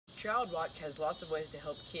Child Watch has lots of ways to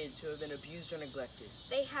help kids who have been abused or neglected.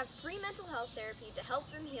 They have free mental health therapy to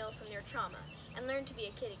help them heal from their trauma and learn to be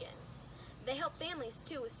a kid again. They help families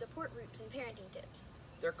too with support groups and parenting tips.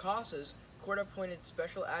 Their CASAs, court-appointed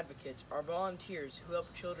special advocates, are volunteers who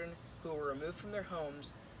help children who were removed from their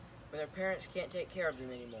homes when their parents can't take care of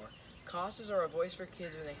them anymore. CASAs are a voice for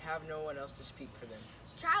kids when they have no one else to speak for them.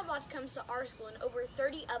 Child Watch comes to our school and over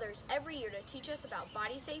 30 others every year to teach us about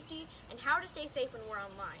body safety and how to stay safe when we're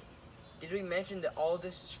online. Did we mention that all of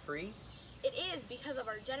this is free? It is because of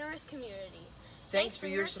our generous community. Thanks for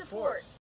your support.